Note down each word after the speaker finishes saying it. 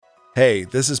Hey,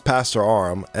 this is Pastor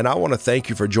Aram, and I want to thank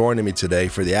you for joining me today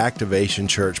for the Activation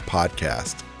Church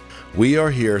podcast. We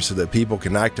are here so that people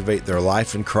can activate their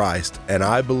life in Christ, and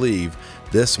I believe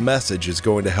this message is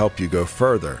going to help you go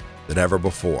further than ever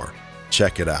before.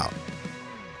 Check it out.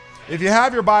 If you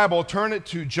have your Bible, turn it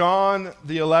to John,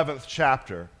 the 11th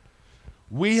chapter.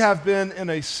 We have been in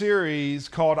a series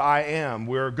called I Am.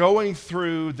 We're going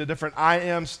through the different I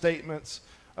Am statements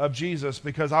of Jesus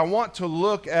because I want to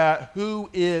look at who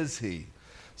is he.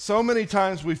 So many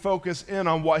times we focus in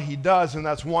on what he does, and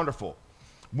that's wonderful.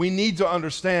 We need to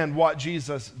understand what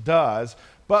Jesus does,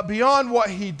 but beyond what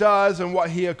he does and what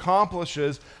he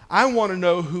accomplishes, I want to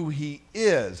know who he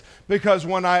is, because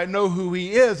when I know who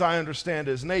he is, I understand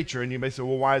his nature. And you may say,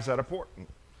 well, why is that important?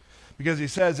 Because he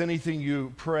says, anything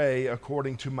you pray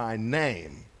according to my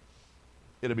name,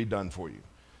 it'll be done for you.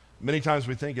 Many times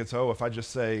we think it's, if I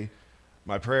just say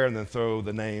my prayer and then throw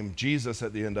the name Jesus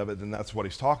at the end of it, then that's what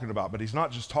he's talking about. But he's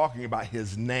not just talking about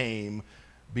his name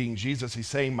being Jesus. He's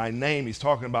saying my name. He's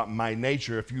talking about my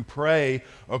nature. If you pray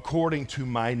according to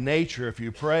my nature, if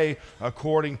you pray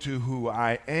according to who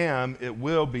I am, it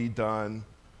will be done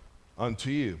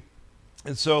unto you.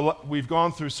 And so we've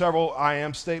gone through several I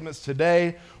am statements.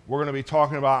 Today, we're going to be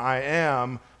talking about I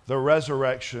am the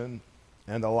resurrection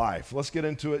and the life. Let's get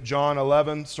into it. John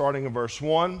 11, starting in verse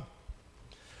 1.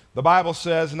 The Bible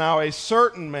says, "Now a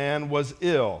certain man was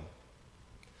ill,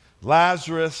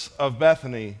 Lazarus of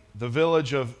Bethany, the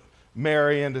village of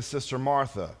Mary and his sister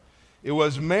Martha. It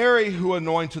was Mary who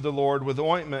anointed the Lord with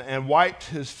ointment and wiped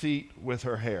his feet with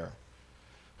her hair,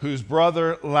 whose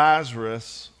brother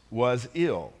Lazarus was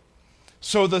ill.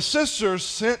 So the sisters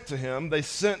sent to him, they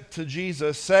sent to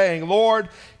Jesus, saying, 'Lord,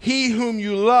 he whom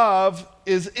you love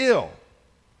is ill.'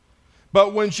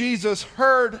 But when Jesus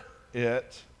heard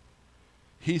it,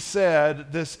 he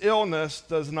said, 'This illness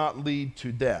does not lead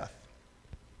to death.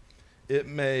 It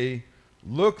may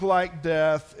look like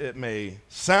death, it may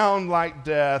sound like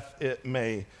death, it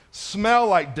may smell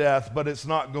like death, but it's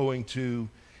not going to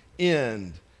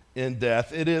end in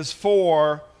death. It is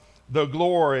for the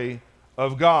glory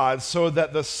of God, so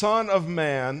that the Son of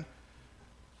Man,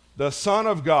 the Son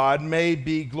of God, may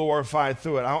be glorified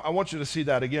through it.'" I want you to see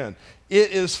that again.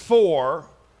 It is for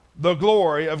the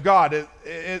glory of God.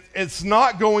 It's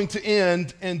not going to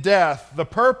end in death. The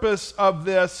purpose of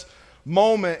this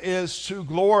moment is to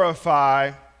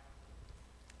glorify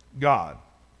God.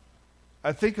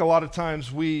 I think a lot of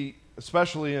times we,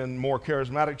 especially in more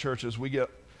charismatic churches, we get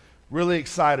really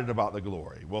excited about the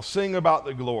glory. We'll sing about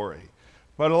the glory.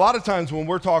 But a lot of times when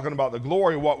we're talking about the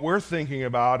glory, what we're thinking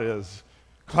about is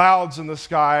clouds in the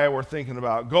sky. We're thinking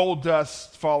about gold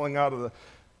dust falling out of the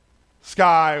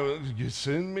sky.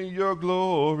 Send me your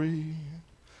glory.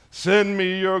 Send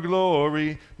me your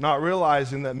glory. Not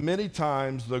realizing that many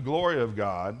times the glory of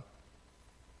God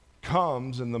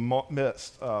comes in the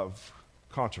midst of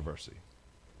controversy.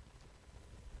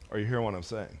 Are you hearing what I'm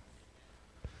saying?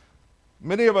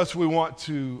 Many of us, we want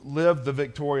to live the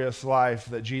victorious life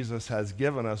that Jesus has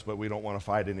given us, but we don't want to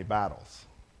fight any battles.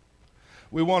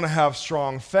 We want to have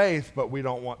strong faith, but we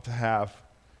don't want to have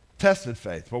tested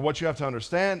faith. But what you have to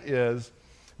understand is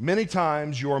many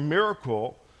times your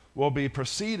miracle will be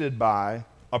preceded by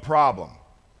a problem.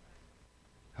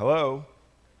 Hello?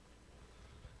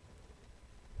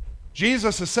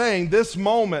 Jesus is saying this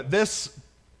moment, this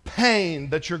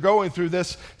pain that you're going through,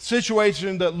 this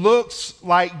situation that looks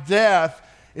like death,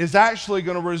 is actually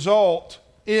going to result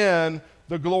in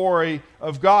the glory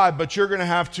of God, but you're going to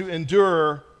have to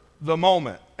endure the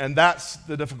moment, and that's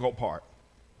the difficult part.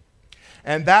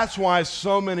 And that's why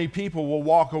so many people will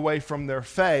walk away from their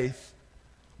faith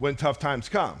when tough times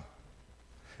come.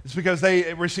 It's because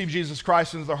they receive Jesus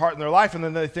Christ into their heart and their life, and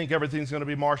then they think everything's going to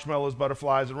be marshmallows,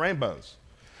 butterflies, and rainbows.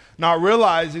 Not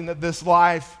realizing that this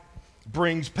life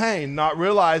brings pain, not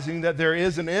realizing that there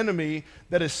is an enemy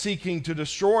that is seeking to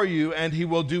destroy you, and he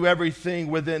will do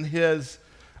everything within his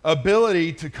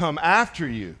ability to come after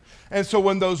you. And so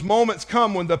when those moments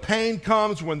come, when the pain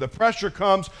comes, when the pressure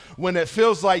comes, when it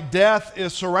feels like death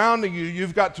is surrounding you,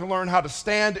 you've got to learn how to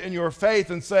stand in your faith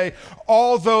and say,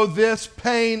 although this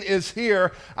pain is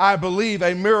here, I believe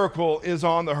a miracle is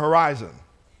on the horizon.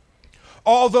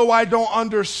 Although I don't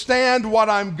understand what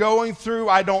I'm going through,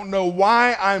 I don't know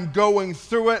why I'm going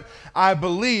through it, I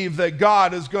believe that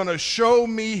God is going to show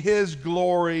me his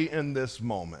glory in this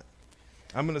moment.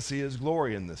 I'm going to see his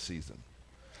glory in this season.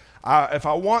 If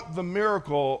I want the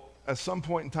miracle, at some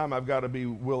point in time, I've got to be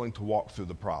willing to walk through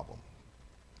the problem.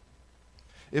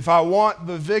 If I want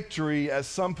the victory, at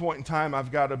some point in time,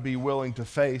 I've got to be willing to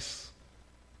face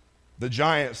the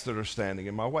giants that are standing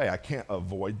in my way. I can't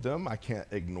avoid them. I can't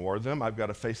ignore them. I've got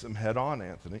to face them head on,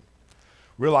 Anthony.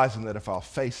 realizing that if I'll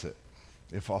face it,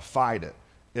 if I'll fight it,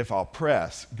 if I'll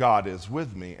press, God is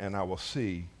with me and I will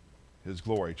see his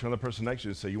glory. Turn to the person next to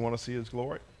you and say, you want to see his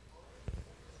glory?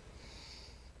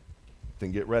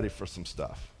 Then get ready for some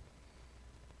stuff.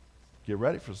 Get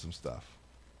ready for some stuff.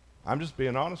 I'm just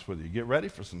being honest with you. Get ready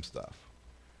for some stuff.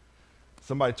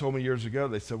 Somebody told me years ago,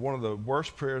 they said one of the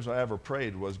worst prayers I ever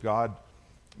prayed was, God,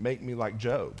 make me like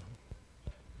Job.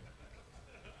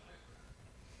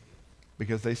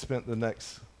 Because they spent the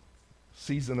next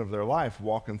season of their life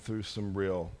walking through some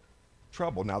real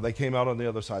trouble. Now, they came out on the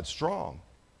other side strong,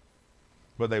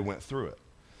 but they went through it.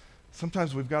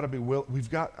 Sometimes we've got to be what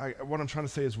I'm trying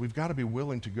to say is we've got to be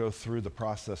willing to go through the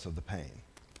process of the pain.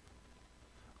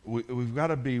 We've got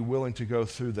to be willing to go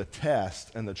through the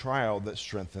test and the trial that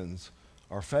strengthens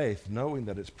our faith, knowing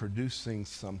that it's producing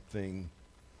something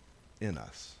in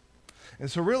us. And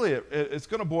so really, it's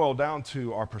going to boil down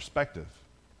to our perspective.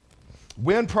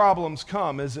 When problems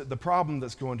come, is it the problem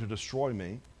that's going to destroy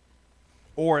me,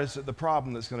 or is it the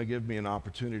problem that's going to give me an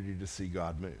opportunity to see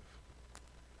God move?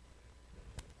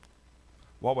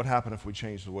 What would happen if we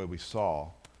changed the way we saw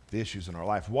the issues in our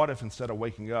life? What if instead of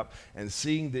waking up and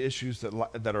seeing the issues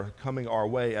that are coming our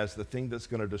way as the thing that's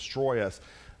going to destroy us,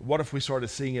 what if we started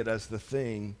seeing it as the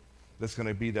thing that's going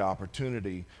to be the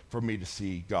opportunity for me to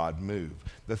see God move?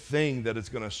 The thing that is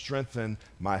going to strengthen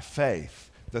my faith.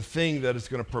 The thing that is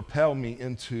going to propel me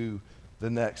into the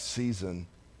next season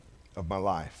of my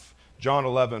life. John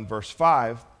 11, verse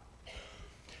 5.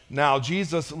 Now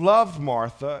Jesus loved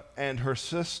Martha and her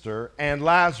sister and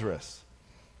Lazarus.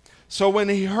 So when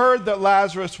he heard that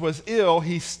Lazarus was ill,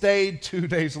 he stayed 2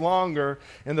 days longer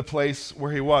in the place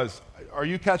where he was. Are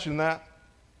you catching that?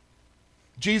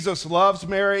 Jesus loves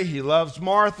Mary, he loves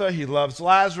Martha, he loves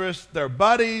Lazarus. They're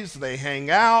buddies, they hang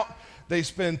out, they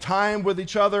spend time with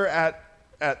each other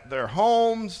at their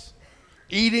homes,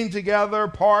 eating together,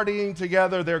 partying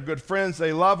together. They're good friends.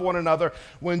 They love one another.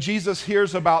 When Jesus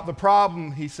hears about the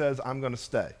problem, he says, I'm going to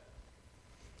stay.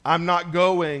 I'm not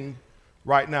going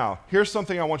right now. Here's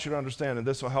something I want you to understand, and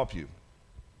this will help you.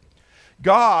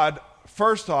 God,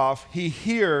 first off, he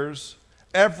hears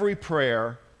every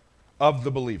prayer of the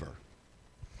believer.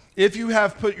 If you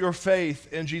have put your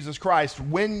faith in Jesus Christ,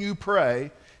 when you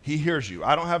pray, he hears you.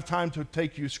 I don't have time to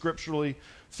take you scripturally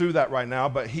through that right now,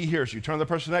 but he hears you. Turn to the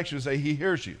person next to you and say, he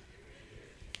hears you.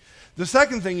 The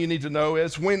second thing you need to know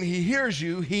is when he hears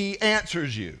you, he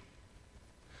answers you.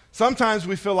 Sometimes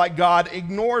we feel like God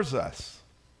ignores us.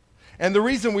 And the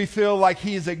reason we feel like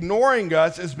he's ignoring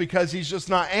us is because he's just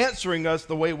not answering us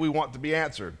the way we want to be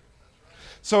answered.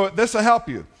 So this will help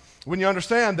you. When you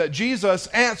understand that Jesus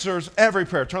answers every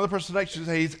prayer. Turn to the person next to you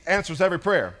and say, he answers every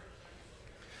prayer.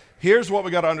 Here's what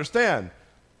we got to understand.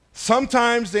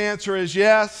 Sometimes the answer is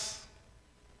yes.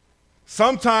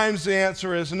 Sometimes the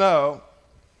answer is no.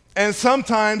 And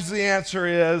sometimes the answer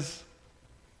is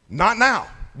not now.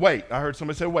 Wait. I heard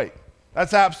somebody say wait.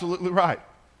 That's absolutely right.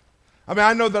 I mean,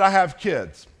 I know that I have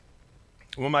kids.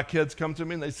 When my kids come to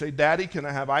me and they say, Daddy, can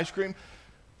I have ice cream?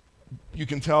 You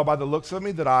can tell by the looks of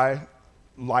me that I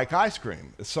like ice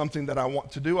cream. It's something that I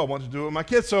want to do. I want to do it with my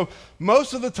kids. So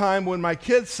most of the time when my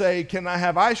kids say, can I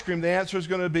have ice cream? The answer is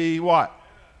going to be what?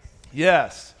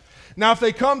 Yes. Now, if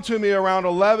they come to me around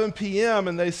 11 p.m.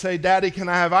 and they say, Daddy, can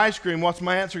I have ice cream? What's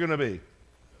my answer going to be?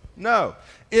 No.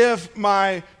 If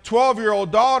my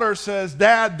 12-year-old daughter says,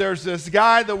 Dad, there's this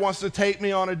guy that wants to take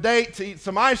me on a date to eat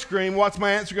some ice cream, what's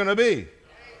my answer going to be?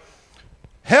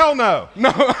 Hell no.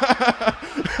 No.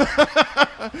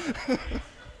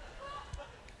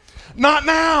 Not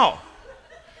now.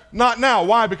 Not now.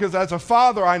 Why? Because as a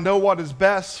father, I know what is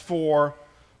best for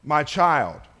my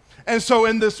child. And so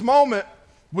in this moment,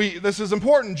 this is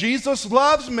important. Jesus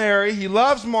loves Mary. He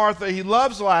loves Martha. He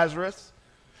loves Lazarus.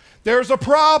 There's a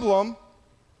problem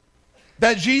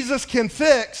that Jesus can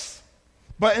fix,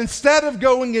 but instead of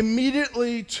going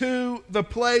immediately to the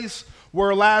place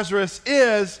where Lazarus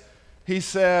is, he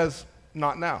says,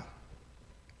 not now.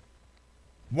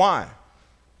 Why?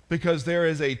 Because there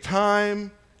is a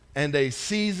time and a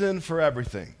season for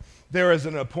everything. There is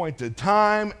an appointed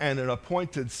time and an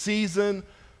appointed season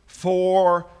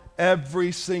for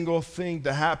every single thing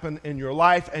to happen in your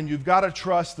life, and you've got to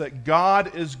trust that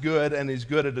God is good and he's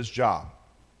good at his job.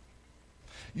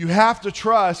 You have to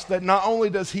trust that not only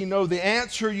does he know the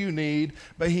answer you need,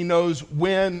 but he knows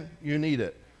when you need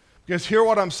it. Because hear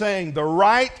what I'm saying, the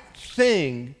right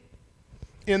thing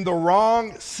in the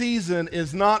wrong season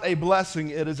is not a blessing,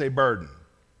 it is a burden.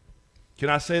 Can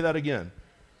I say that again?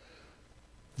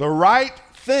 The right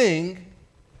thing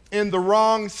in the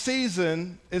wrong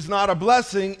season is not a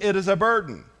blessing, it is a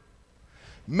burden.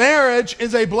 Marriage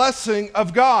is a blessing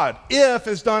of God if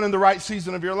it's done in the right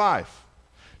season of your life.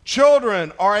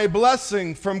 Children are a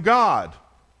blessing from God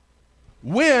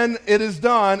when it is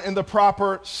done in the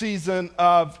proper season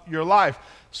of your life.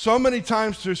 So many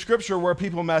times through Scripture where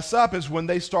people mess up is when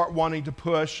they start wanting to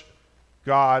push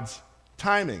God's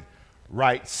timing.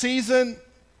 Right season,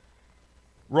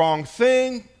 wrong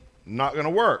thing, not going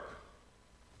to work.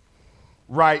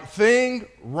 Right thing,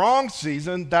 wrong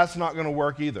season, that's not going to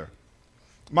work either.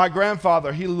 My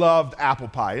grandfather, he loved apple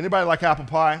pie. Anybody like apple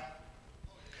pie?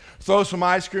 Throw some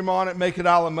ice cream on it, make it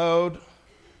a la mode.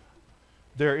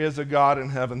 There is a God in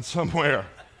heaven somewhere.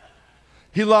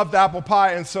 He loved apple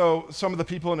pie, and so some of the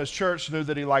people in his church knew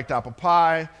that he liked apple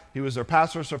pie. He was their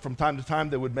pastor, so from time to time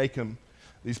they would make him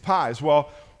these pies. Well,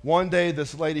 one day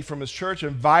this lady from his church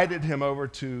invited him over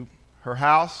to her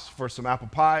house for some apple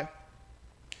pie.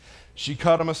 She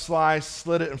cut him a slice,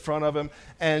 slid it in front of him,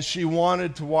 and she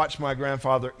wanted to watch my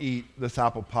grandfather eat this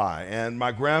apple pie. And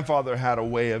my grandfather had a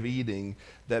way of eating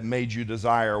that made you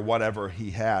desire whatever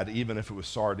he had, even if it was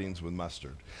sardines with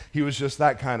mustard. He was just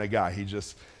that kind of guy. He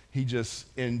just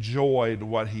enjoyed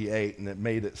what he ate, and it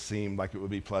made it seem like it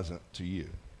would be pleasant to you.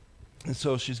 And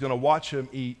so she's going to watch him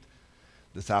eat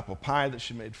this apple pie that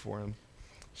she made for him.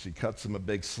 She cuts him a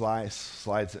big slice,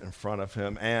 slides it in front of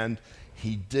him, and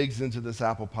he digs into this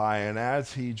apple pie, and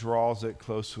as he draws it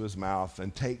close to his mouth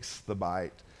and takes the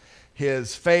bite,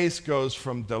 his face goes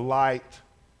from delight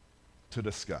to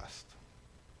disgust.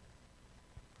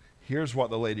 Here's what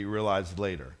the lady realized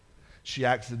later. She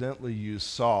accidentally used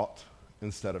salt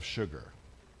instead of sugar.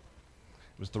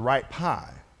 It was the right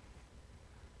pie.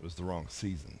 It was the wrong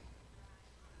season.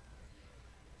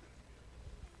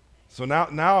 So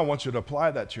now I want you to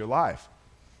apply that to your life.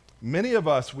 Many of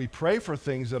us, we pray for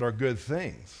things that are good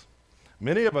things.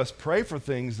 Many of us pray for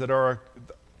things that are,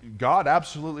 God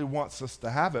absolutely wants us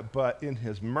to have it, but in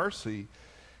His mercy,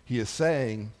 He is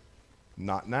saying,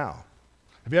 not now.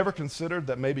 Have you ever considered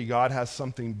that maybe God has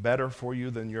something better for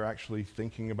you than you're actually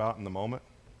thinking about in the moment?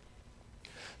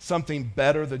 Something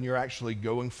better than you're actually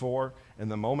going for in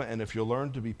the moment. And if you'll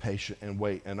learn to be patient and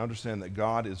wait and understand that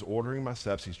God is ordering my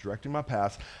steps, He's directing my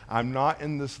paths, I'm not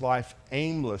in this life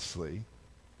aimlessly,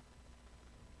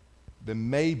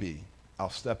 then maybe I'll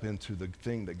step into the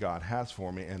thing that God has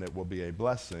for me, and it will be a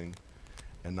blessing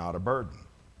and not a burden.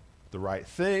 The right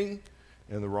thing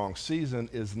in the wrong season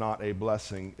is not a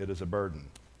blessing, it is a burden.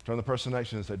 Turn to the person next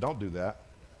to you and say, don't do that.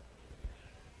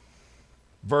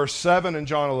 Verse 7 in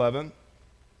John 11,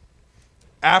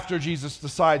 after Jesus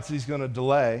decides He's going to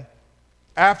delay,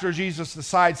 after Jesus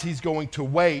decides He's going to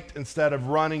wait instead of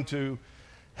running to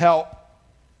help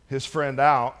his friend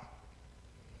out,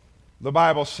 the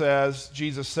Bible says,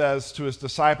 Jesus says to His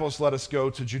disciples, let us go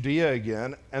to Judea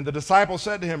again. And the disciples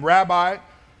said to Him, Rabbi,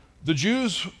 the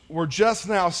Jews were just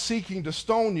now seeking to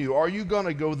stone you. Are you going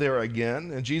to go there again?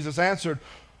 And Jesus answered,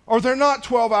 are there not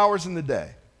 12 hours in the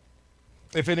day?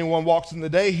 If anyone walks in the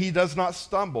day, he does not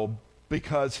stumble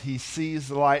because he sees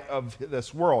the light of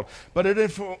this world. But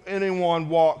if anyone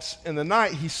walks in the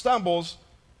night, he stumbles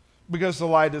because the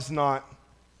light is not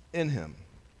in him.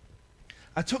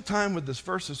 I took time with this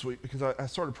verse this week because I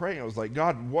started praying. I was like,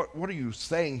 God, what are you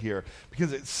saying here?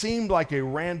 Because it seemed like a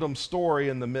random story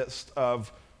in the midst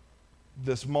of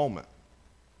this moment.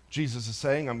 Jesus is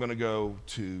saying, I'm going to go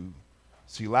to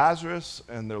see Lazarus.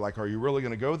 And they're like, are you really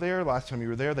going to go there? Last time you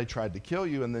were there, they tried to kill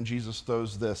you. And then Jesus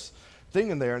throws this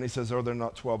thing in there and He says, are there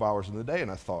not 12 hours in the day? And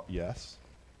I thought, yes.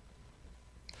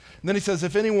 And then He says,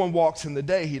 if anyone walks in the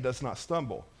day, he does not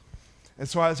stumble. And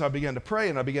so as I began to pray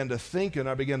and I began to think and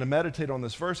I began to meditate on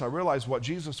this verse, I realized what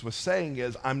Jesus was saying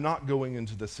is, I'm not going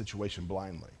into this situation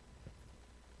blindly.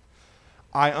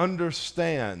 I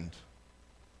understand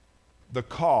the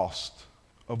cost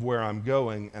of where I'm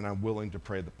going, and I'm willing to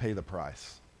pay the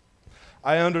price.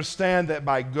 I understand that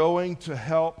by going to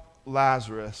help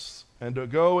Lazarus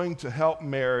and going to help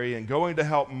Mary and going to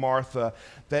help Martha,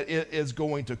 that it is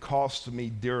going to cost me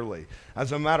dearly.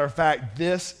 As a matter of fact,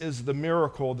 this is the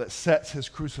miracle that sets His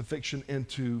crucifixion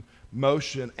into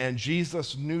motion, and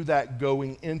Jesus knew that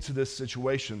going into this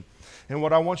situation. And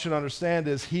what I want you to understand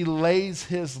is He lays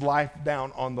His life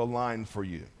down on the line for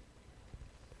you.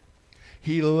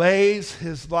 He lays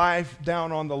His life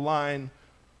down on the line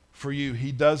for you.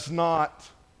 He does not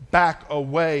back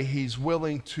away. He's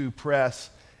willing to press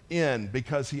in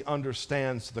because He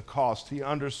understands the cost. He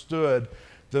understood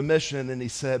the mission, and He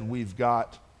said, we've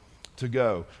got to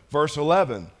go. Verse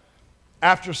 11,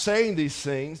 after saying these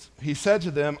things, He said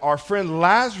to them, our friend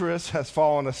Lazarus has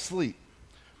fallen asleep,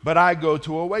 but I go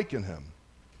to awaken him.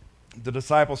 The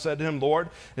disciples said to him, Lord,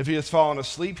 if he has fallen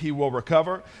asleep, he will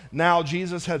recover. Now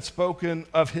Jesus had spoken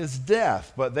of his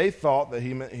death, but they thought that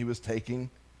he meant he was taking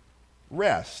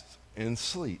rest in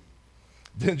sleep.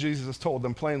 Then Jesus told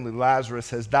them plainly, Lazarus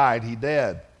has died. He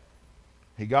dead.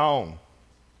 He gone.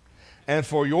 And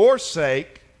for your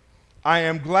sake, I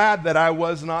am glad that I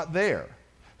was not there,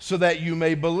 so that you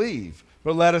may believe.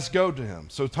 But let us go to him.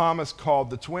 So Thomas, called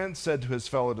the twin, said to his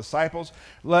fellow disciples,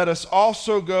 let us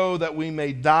also go that we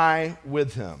may die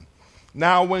with him.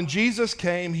 Now when Jesus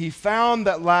came, he found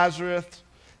that Lazarus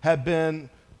had been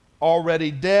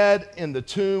already dead in the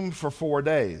tomb for 4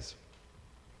 days.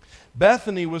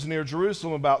 Bethany was near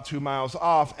Jerusalem, about 2 miles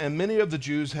off, and many of the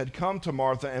Jews had come to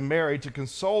Martha and Mary to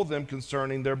console them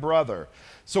concerning their brother.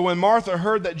 So when Martha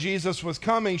heard that Jesus was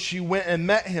coming, she went and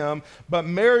met him, but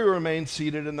Mary remained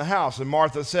seated in the house. And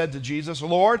Martha said to Jesus,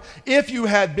 Lord, if you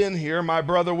had been here, my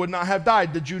brother would not have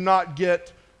died. Did you not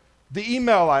get the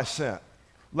email I sent,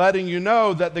 letting you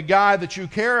know that the guy that you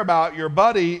care about, your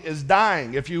buddy, is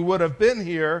dying? If you would have been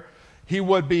here, he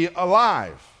would be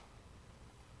alive.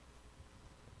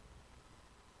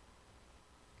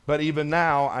 But even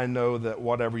now I know that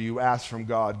whatever you ask from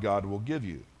God, God will give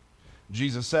you.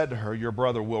 Jesus said to her, your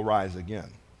brother will rise again.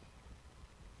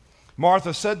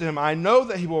 Martha said to him, I know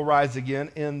that he will rise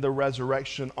again in the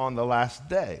resurrection on the last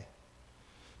day.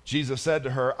 Jesus said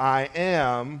to her, I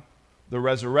am the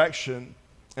resurrection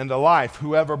and the life.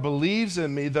 Whoever believes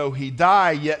in me, though he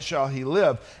die, yet shall he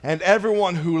live. And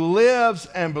everyone who lives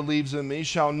and believes in me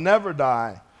shall never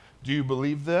die. Do you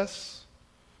believe this?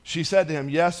 She said to him,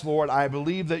 yes, Lord, I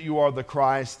believe that you are the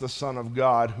Christ, the Son of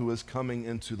God, who is coming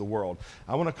into the world.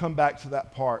 I want to come back to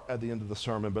that part at the end of the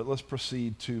sermon, but let's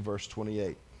proceed to verse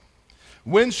 28.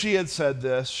 When she had said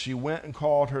this, she went and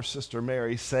called her sister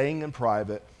Mary, saying in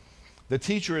private, the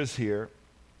teacher is here,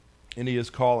 and he is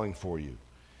calling for you.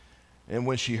 And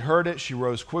when she heard it, she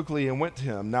rose quickly and went to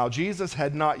him. Now Jesus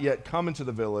had not yet come into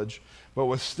the village, but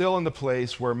was still in the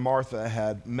place where Martha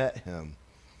had met him.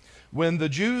 When the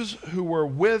Jews who were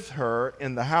with her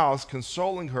in the house,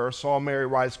 consoling her, saw Mary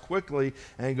rise quickly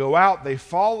and go out, they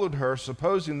followed her,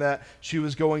 supposing that she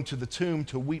was going to the tomb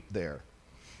to weep there.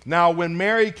 Now when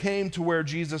Mary came to where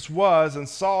Jesus was and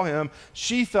saw him,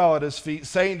 she fell at his feet,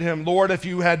 saying to him, Lord, if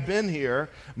you had been here,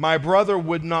 my brother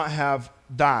would not have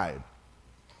died.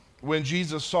 When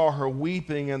Jesus saw her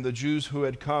weeping and the Jews who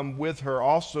had come with her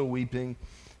also weeping,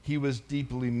 he was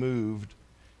deeply moved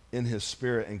in his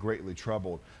spirit and greatly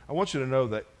troubled. I want you to know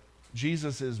that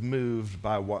Jesus is moved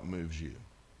by what moves you.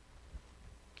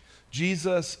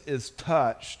 Jesus is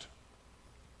touched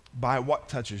by what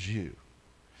touches you.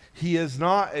 He is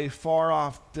not a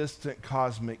far-off, distant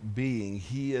cosmic being.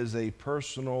 He is a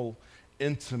personal,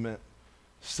 intimate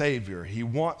Savior. He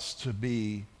wants to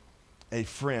be a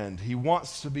friend. He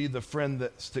wants to be the friend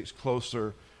that sticks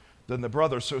closer than the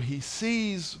brother. So he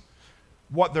sees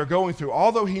what they're going through,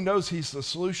 although he knows he's the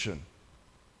solution.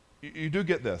 You do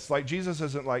get this. Like, Jesus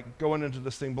isn't like going into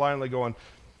this thing blindly going,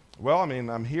 well, I mean,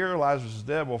 I'm here, Lazarus is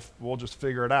dead, we'll just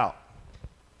figure it out.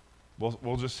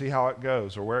 We'll just see how it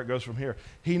goes or where it goes from here.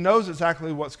 He knows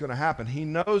exactly what's going to happen. He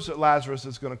knows that Lazarus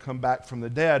is going to come back from the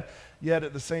dead, yet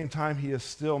at the same time, he is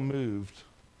still moved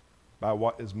by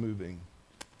what is moving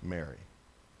Mary.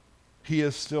 He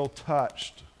is still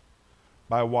touched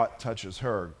by what touches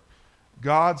her.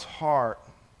 God's heart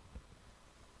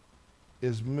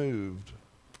is moved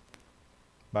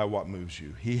by what moves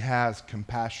you. He has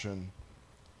compassion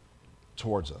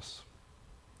towards us.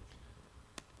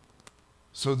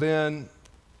 So then,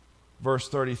 verse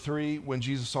 33, when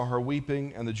Jesus saw her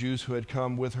weeping and the Jews who had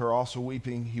come with her also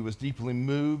weeping, he was deeply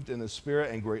moved in his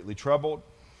spirit and greatly troubled.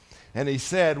 And he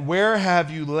said, where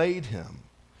have you laid him?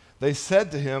 They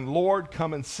said to him, Lord,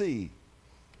 come and see.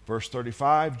 Verse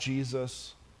 35,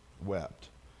 Jesus wept.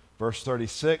 Verse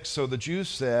 36, so the Jews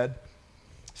said,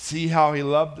 see how he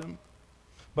loved him?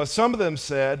 But some of them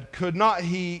said, could not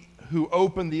he who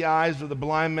opened the eyes of the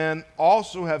blind man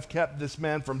also have kept this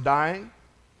man from dying?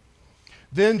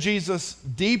 Then Jesus,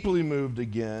 deeply moved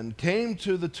again, came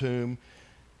to the tomb.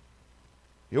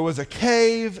 It was a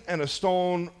cave, and a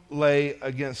stone lay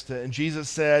against it. And Jesus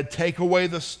said, take away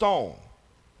the stone.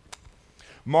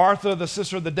 Martha, the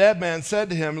sister of the dead man, said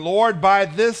to him, Lord, by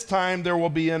this time there will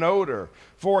be an odor,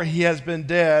 for he has been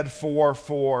dead for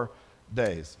 4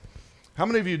 days. How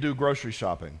many of you do grocery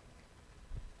shopping?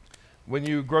 When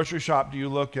you grocery shop, do you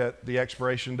look at the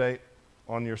expiration date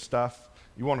on your stuff?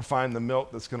 You want to find the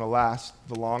milk that's going to last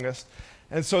the longest.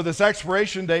 And so this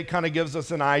expiration date kind of gives us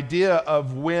an idea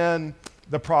of when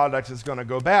the product is going to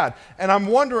go bad. And I'm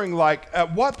wondering, like,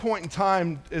 at what point in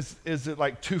time is it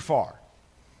like too far?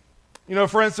 You know,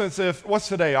 for instance, what's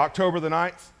today, October the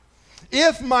 9th?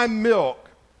 If my milk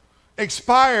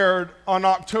expired on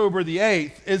October the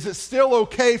 8th, is it still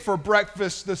okay for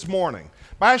breakfast this morning?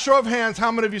 By a show of hands,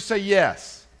 how many of you say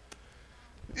yes?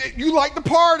 You like the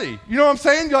party. You know what I'm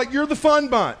saying? You're the fun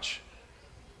bunch.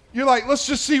 You're like, let's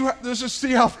just see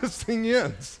how this thing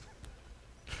ends.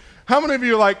 How many of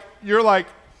you you're like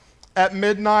at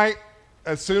midnight,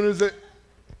 as soon as it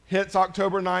hits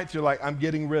October 9th, you're like, I'm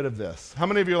getting rid of this. How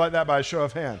many of you are like that by a show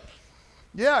of hands?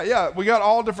 Yeah, we got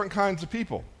all different kinds of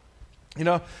people,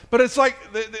 But it's like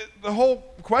the whole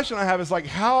question I have is like,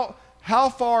 how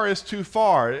far is too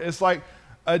far? It's like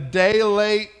a day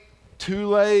late, too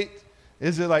late.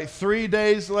 Is it like 3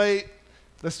 days late?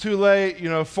 That's too late.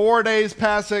 4 days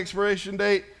past the expiration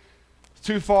date,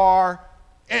 too far.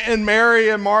 In Mary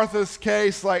and Martha's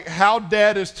case, like how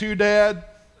dead is too dead?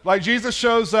 Like Jesus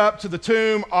shows up to the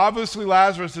tomb. Obviously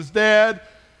Lazarus is dead.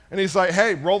 And he's like,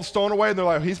 hey, roll the stone away. And they're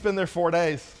like, he's been there 4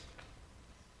 days.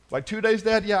 Like 2 days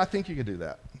dead? Yeah, I think you could do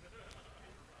that.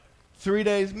 3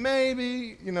 days,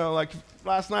 maybe. Like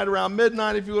last night around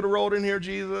midnight, if you would have rolled in here,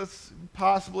 Jesus,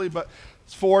 possibly. But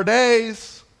it's 4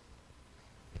 days.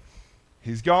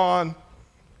 He's gone,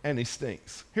 and he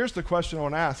stinks. Here's the question I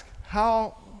want to ask.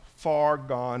 How far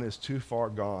gone is too far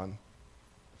gone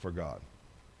for God?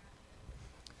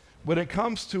 When it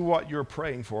comes to what you're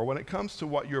praying for, when it comes to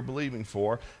what you're believing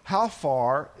for, how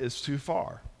far is too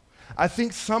far? I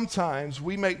think sometimes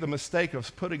we make the mistake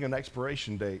of putting an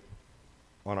expiration date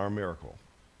on our miracle.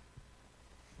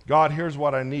 God, here's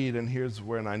what I need, and here's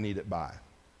when I need it by.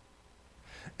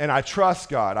 And I trust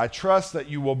God. I trust that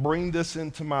you will bring this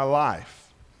into my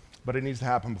life, but it needs to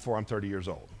happen before I'm 30 years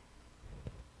old.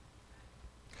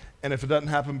 And if it doesn't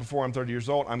happen before I'm 30 years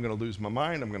old, I'm going to lose my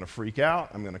mind. I'm going to freak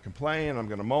out. I'm going to complain. I'm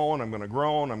going to moan. I'm going to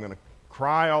groan. I'm going to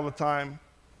cry all the time.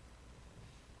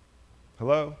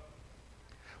 Hello?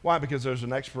 Why? Because there's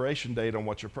an expiration date on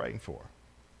what you're praying for.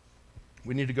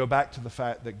 We need to go back to the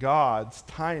fact that God's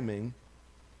timing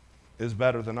is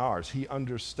better than ours. He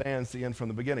understands the end from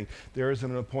the beginning. There is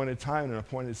an appointed time and an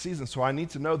appointed season. So I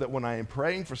need to know that when I am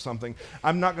praying for something,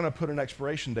 I'm not going to put an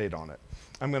expiration date on it.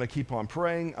 I'm going to keep on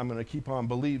praying. I'm going to keep on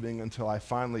believing until I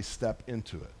finally step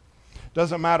into it.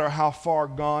 Doesn't matter how far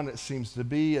gone it seems to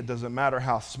be. It doesn't matter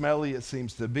how smelly it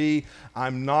seems to be.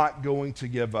 I'm not going to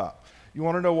give up. You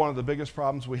want to know one of the biggest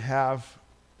problems we have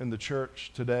in the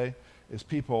church today is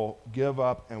people give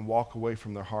up and walk away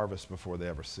from their harvest before they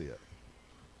ever see it.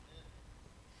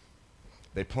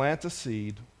 They plant a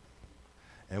seed,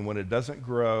 and when it doesn't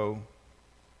grow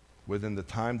within the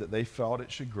time that they felt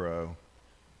it should grow,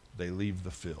 they leave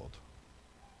the field.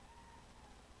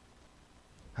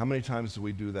 How many times do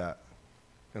we do that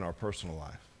in our personal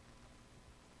life?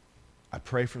 I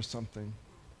pray for something,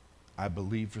 I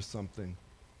believe for something,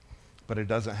 but it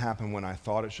doesn't happen when I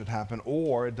thought it should happen,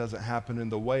 or it doesn't happen in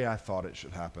the way I thought it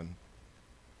should happen.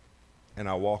 And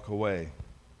I walk away,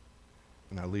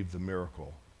 and I leave the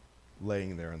miracle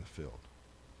laying there in the field.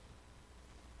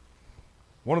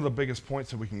 One of the biggest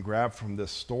points that we can grab from this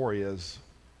story is,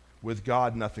 with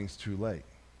God, nothing's too late,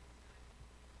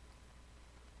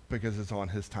 because it's on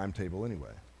his timetable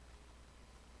anyway.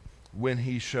 When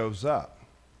he shows up,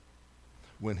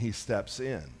 when he steps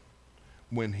in,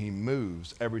 when he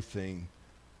moves, everything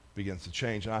begins to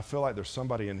change. And I feel like there's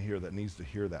somebody in here that needs to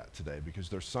hear that today, because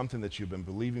there's something that you've been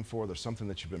believing for, there's something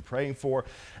that you've been praying for,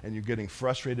 and you're getting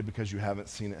frustrated because you haven't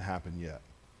seen it happen yet.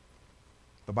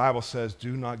 The Bible says,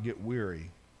 do not get weary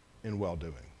in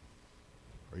well-doing.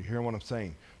 Are you hearing what I'm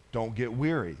saying? Don't get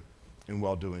weary in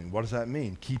well-doing. What does that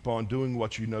mean? Keep on doing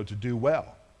what you know to do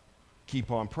well.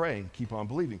 Keep on praying, keep on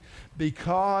believing.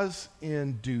 Because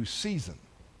in due season,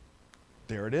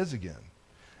 there it is again,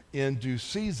 in due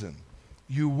season,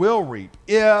 you will reap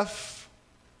if,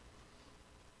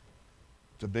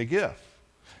 it's a big if,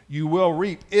 you will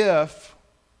reap if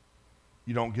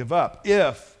you don't give up,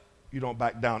 if you don't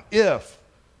back down, if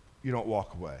you don't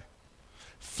walk away.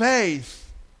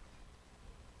 Faith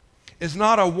is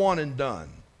not a one and done.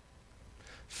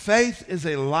 Faith is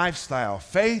a lifestyle.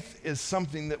 Faith is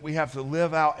something that we have to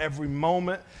live out every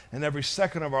moment and every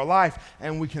second of our life,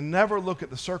 and we can never look at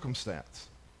the circumstance.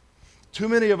 Too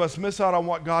many of us miss out on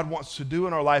what God wants to do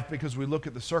in our life because we look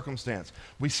at the circumstance.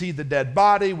 We see the dead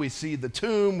body, we see the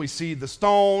tomb, we see the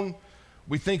stone,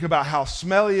 we think about how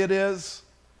smelly it is,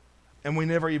 and we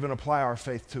never even apply our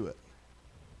faith to it.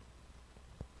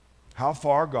 How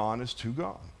far gone is too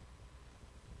gone?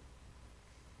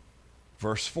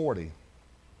 Verse 40.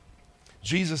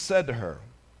 Jesus said to her,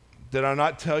 "Did I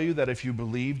not tell you that if you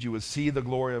believed, you would see the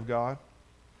glory of God?"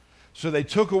 So they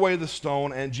took away the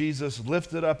stone, and Jesus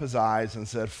lifted up his eyes and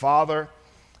said, "Father,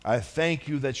 I thank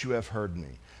you that you have heard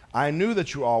me. I knew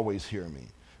that you always hear me,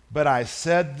 but I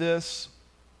said this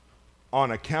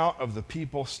on account of the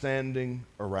people standing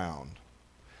around,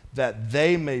 that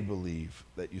they may believe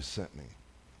that you sent me."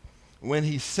 When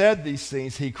he said these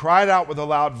things, he cried out with a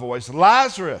loud voice,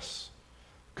 "Lazarus,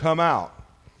 come out."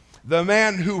 The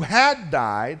man who had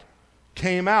died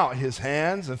came out, his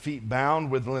hands and feet bound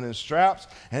with linen straps,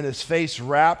 and his face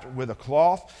wrapped with a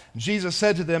cloth. Jesus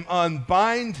said to them,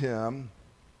 "Unbind him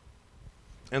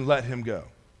and let him go."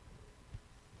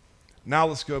 Now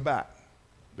let's go back,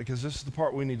 because this is the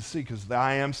part we need to see, because the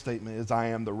I am statement is I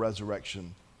am the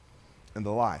resurrection and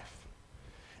the life.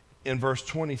 In verse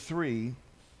 23,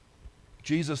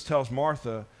 Jesus tells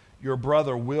Martha, "Your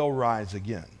brother will rise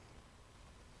again.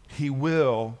 He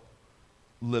will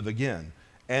live again."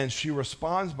 And she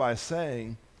responds by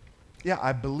saying, "Yeah,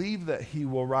 I believe that he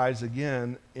will rise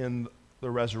again in the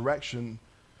resurrection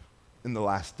in the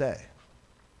last day."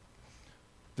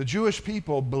 The Jewish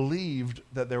people believed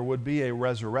that there would be a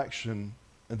resurrection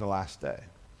in the last day.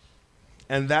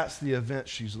 And that's the event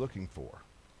she's looking for.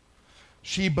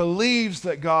 She believes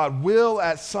that God will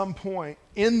at some point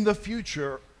in the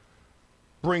future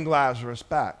bring Lazarus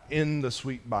back in the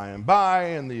sweet by and by,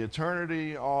 in the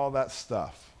eternity, all that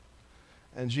stuff.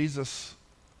 And Jesus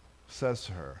says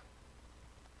to her,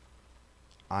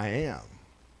 "I am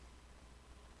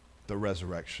the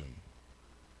resurrection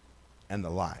and the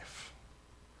life."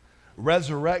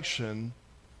 Resurrection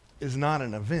is not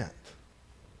an event.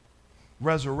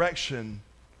 Resurrection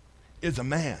is a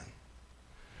man.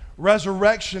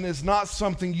 Resurrection is not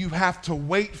something you have to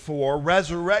wait for.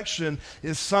 Resurrection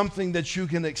is something that you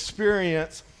can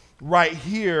experience right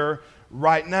here,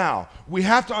 right now. We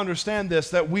have to understand this,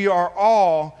 that we are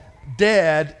all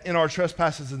dead in our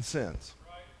trespasses and sins.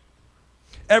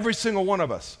 Every single one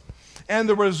of us. And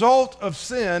the result of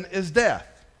sin is death.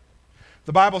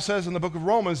 The Bible says in the book of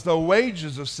Romans, the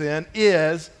wages of sin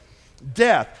is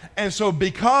death. And so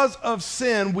because of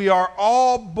sin, we are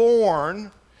all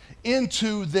born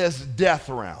into this death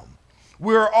realm.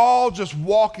 We're all just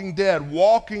walking dead,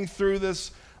 walking through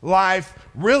this life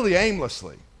really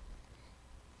aimlessly.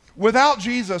 Without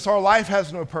Jesus, our life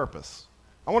has no purpose.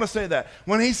 I want to say that.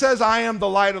 When he says, "I am the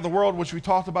light of the world," which we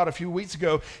talked about a few weeks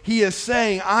ago, he is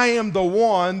saying, I am the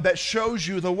one that shows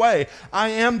you the way. I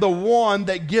am the one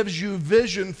that gives you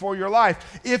vision for your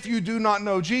life. If you do not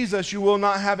know Jesus, you will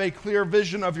not have a clear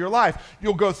vision of your life.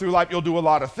 You'll go through life, you'll do a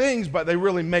lot of things, but they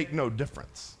really make no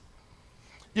difference.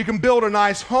 You can build a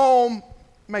nice home,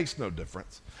 makes no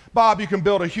difference. Bob, you can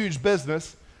build a huge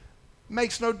business,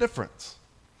 makes no difference.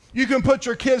 You can put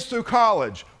your kids through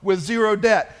college with zero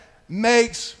debt,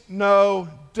 makes no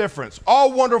difference.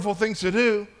 All wonderful things to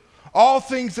do, all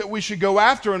things that we should go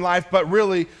after in life, but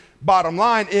really, bottom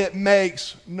line, it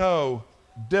makes no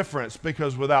difference,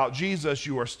 because without Jesus,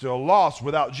 you are still lost.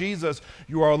 Without Jesus,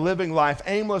 you are living life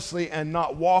aimlessly and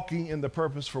not walking in the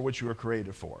purpose for which you were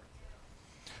created for.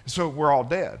 So we're all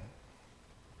dead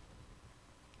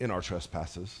in our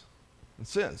trespasses and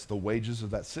sins. The wages of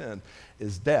that sin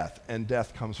is death, and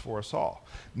death comes for us all.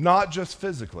 Not just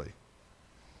physically,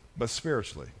 but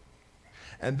spiritually.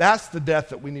 And that's the death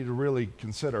that we need to really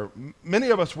consider. Many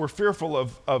of us were fearful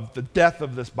of the death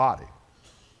of this body,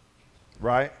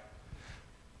 right?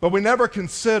 But we never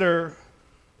consider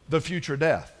the future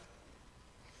death.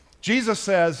 Jesus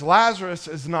says Lazarus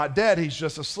is not dead, he's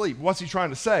just asleep. What's he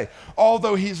trying to say?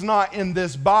 Although he's not in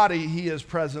this body, he is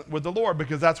present with the Lord,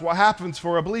 because that's what happens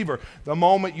for a believer. The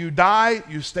moment you die,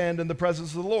 you stand in the presence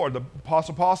of the Lord. The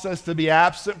Apostle Paul says to be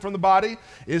absent from the body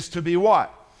is to be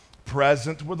what?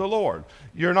 Present with the Lord.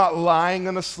 You're not lying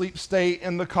in a sleep state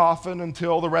in the coffin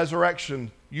until the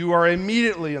resurrection. You are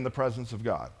immediately in the presence of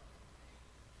God.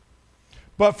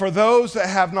 But for those that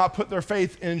have not put their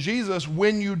faith in Jesus,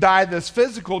 when you die this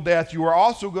physical death, you are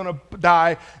also going to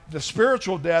die the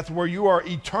spiritual death, where you are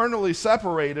eternally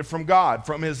separated from God,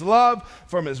 from his love,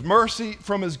 from his mercy,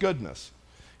 from his goodness.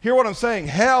 Hear what I'm saying?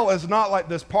 Hell is not like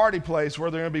this party place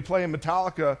where they're going to be playing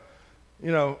Metallica,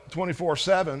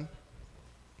 24/7.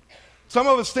 Some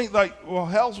of us think like, well,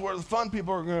 hell's where the fun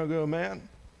people are going to go, man.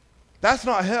 That's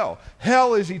not hell.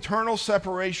 Hell is eternal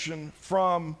separation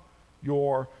from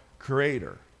your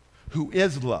Creator, who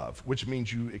is love, which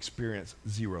means you experience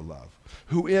zero love,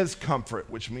 who is comfort,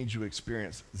 which means you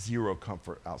experience zero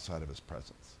comfort outside of his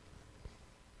presence.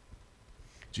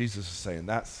 Jesus is saying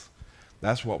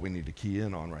that's what we need to key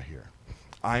in on right here.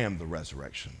 I am the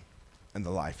resurrection and the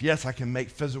life. Yes, I can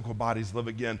make physical bodies live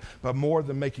again, but more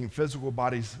than making physical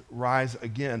bodies rise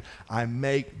again, I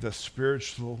make the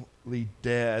spiritually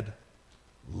dead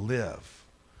live.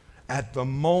 At the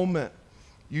moment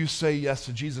you say yes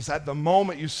to Jesus, at the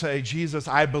moment you say, Jesus,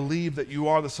 I believe that you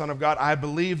are the Son of God, I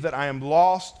believe that I am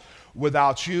lost,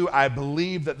 without you. I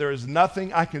believe that there is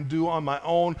nothing I can do on my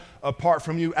own apart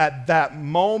from you. At that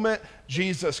moment,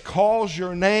 Jesus calls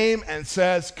your name and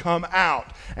says, come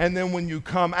out. And then when you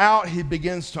come out, he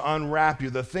begins to unwrap you.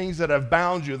 The things that have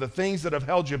bound you, the things that have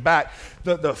held you back,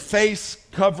 the face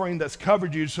covering that's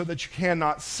covered you so that you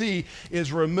cannot see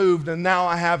is removed. And now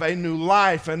I have a new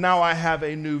life, and now I have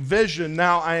a new vision.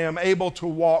 Now I am able to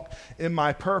walk in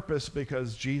my purpose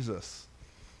because Jesus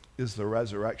is the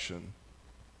resurrection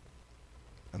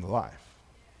and the life.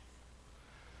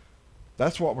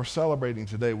 That's what we're celebrating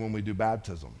today when we do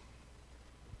baptism.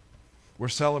 We're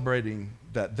celebrating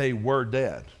that they were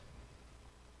dead,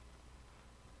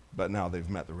 but now they've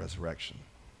met the resurrection.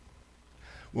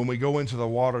 When we go into the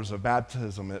waters of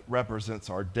baptism, it represents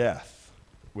our death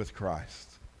with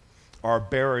Christ, our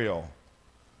burial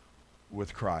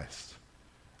with Christ,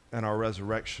 and our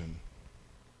resurrection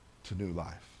to new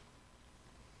life.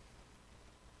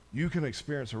 You can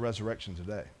experience a resurrection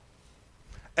today.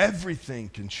 Everything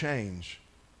can change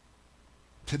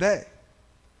today.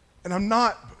 And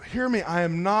hear me, I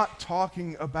am not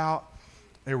talking about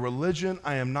a religion.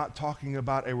 I am not talking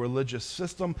about a religious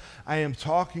system. I am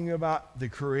talking about the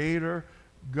Creator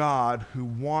God who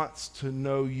wants to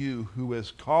know you, who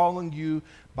is calling you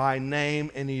by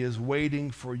name, and he is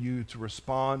waiting for you to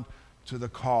respond to the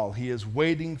call. He is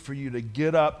waiting for you to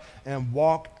get up and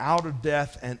walk out of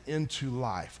death and into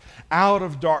life, out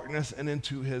of darkness and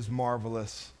into his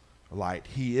marvelous light.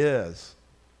 He is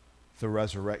the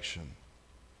resurrection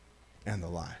and the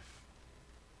life.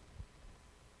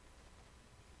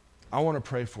 I want to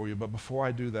pray for you, but before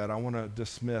I do that, I want to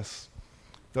dismiss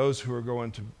those who are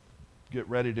going to get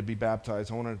ready to be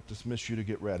baptized. I want to dismiss you to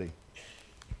get ready.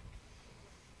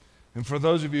 And for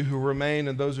those of you who remain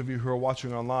and those of you who are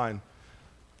watching online,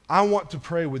 I want to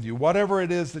pray with you. Whatever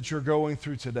it is that you're going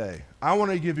through today, I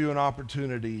want to give you an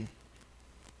opportunity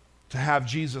to have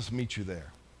Jesus meet you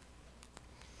there.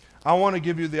 I want to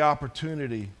give you the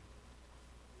opportunity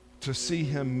to see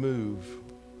him move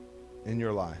in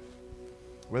your life.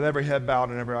 With every head bowed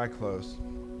and every eye closed.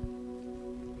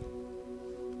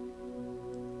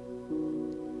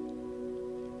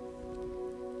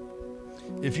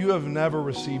 If you have never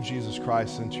received Jesus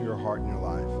Christ into your heart and your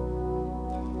life,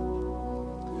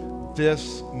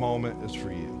 this moment is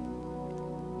for you.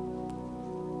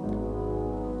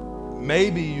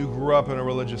 Maybe you grew up in a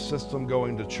religious system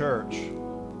going to church,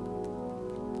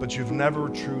 but you've never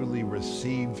truly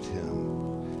received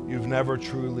him. You've never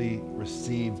truly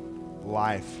received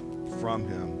life from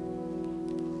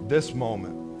him. This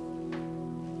moment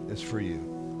is for you.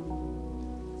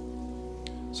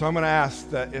 So I'm going to ask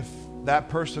that if that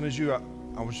person is you, I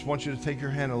just want you to take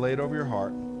your hand and lay it over your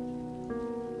heart.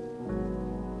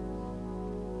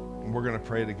 And we're going to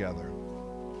pray together.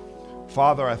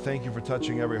 Father, I thank you for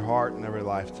touching every heart and every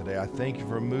life today. I thank you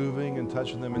for moving and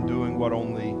touching them and doing what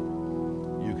only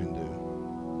you can do.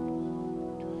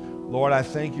 Lord, I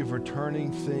thank you for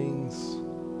turning things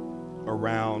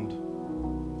around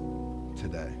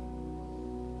today.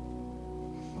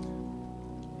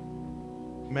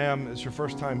 Ma'am, it's your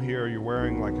first time here. You're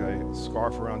wearing like a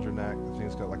scarf around your neck. I think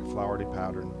it's got like a flowery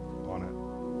pattern on it.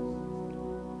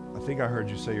 I think I heard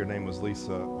you say your name was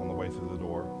Lisa on the way through the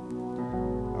door.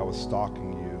 I was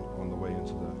stalking you on the way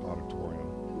into the auditorium.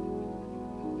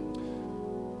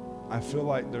 I feel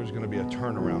like there's going to be a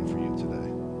turnaround for you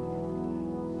today.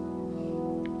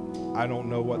 I don't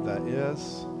know what that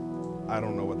is. I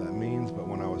don't know what that means, but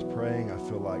when I was praying, I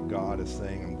feel like God is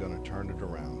saying, I'm going to turn it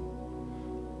around.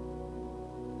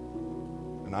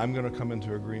 And I'm going to come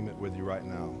into agreement with you right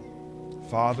now.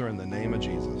 Father, in the name of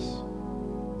Jesus,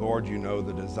 Lord, you know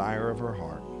the desire of her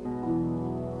heart.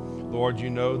 Lord, you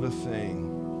know the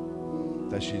thing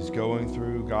that she's going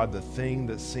through. God, the thing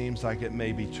that seems like it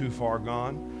may be too far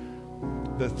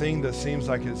gone. The thing that seems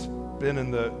like it's been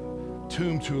in the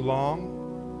tomb too long.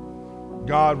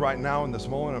 God, right now in this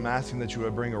moment, I'm asking that you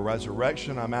would bring a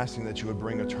resurrection. I'm asking that you would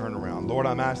bring a turnaround. Lord,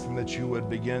 I'm asking that you would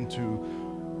begin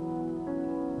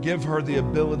to give her the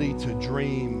ability to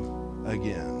dream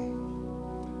again.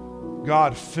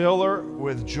 God, fill her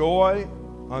with joy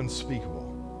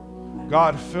unspeakable.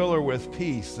 God, fill her with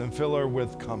peace and fill her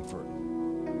with comfort.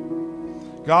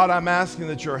 God, I'm asking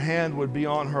that your hand would be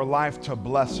on her life to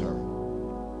bless her.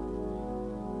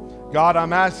 God,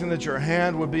 I'm asking that your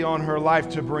hand would be on her life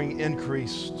to bring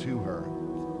increase to her.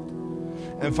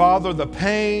 And Father, the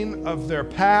pain of their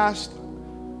past,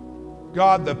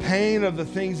 God, the pain of the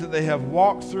things that they have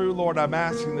walked through, Lord, I'm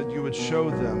asking that you would show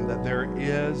them that there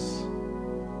is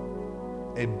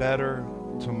a better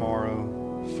tomorrow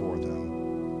for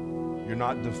them. You're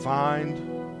not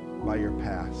defined by your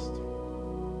past.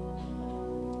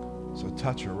 So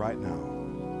touch her right now,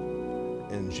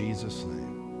 in Jesus'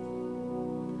 name.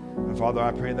 And Father,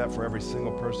 I pray that for every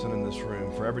single person in this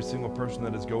room, for every single person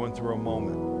that is going through a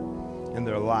moment in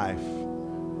their life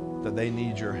that they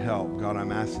need your help. God,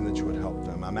 I'm asking that you would help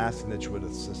them. I'm asking that you would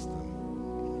assist them.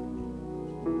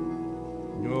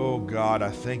 Oh God, I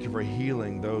thank you for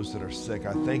healing those that are sick.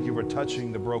 I thank you for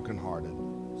touching the brokenhearted.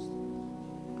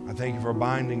 I thank you for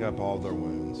binding up all their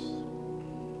wounds.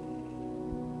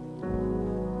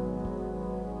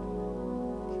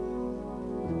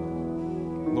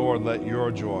 Lord, let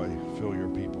your joy fill your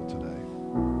people today.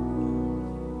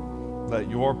 Let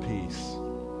your peace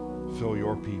fill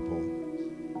your people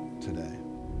today.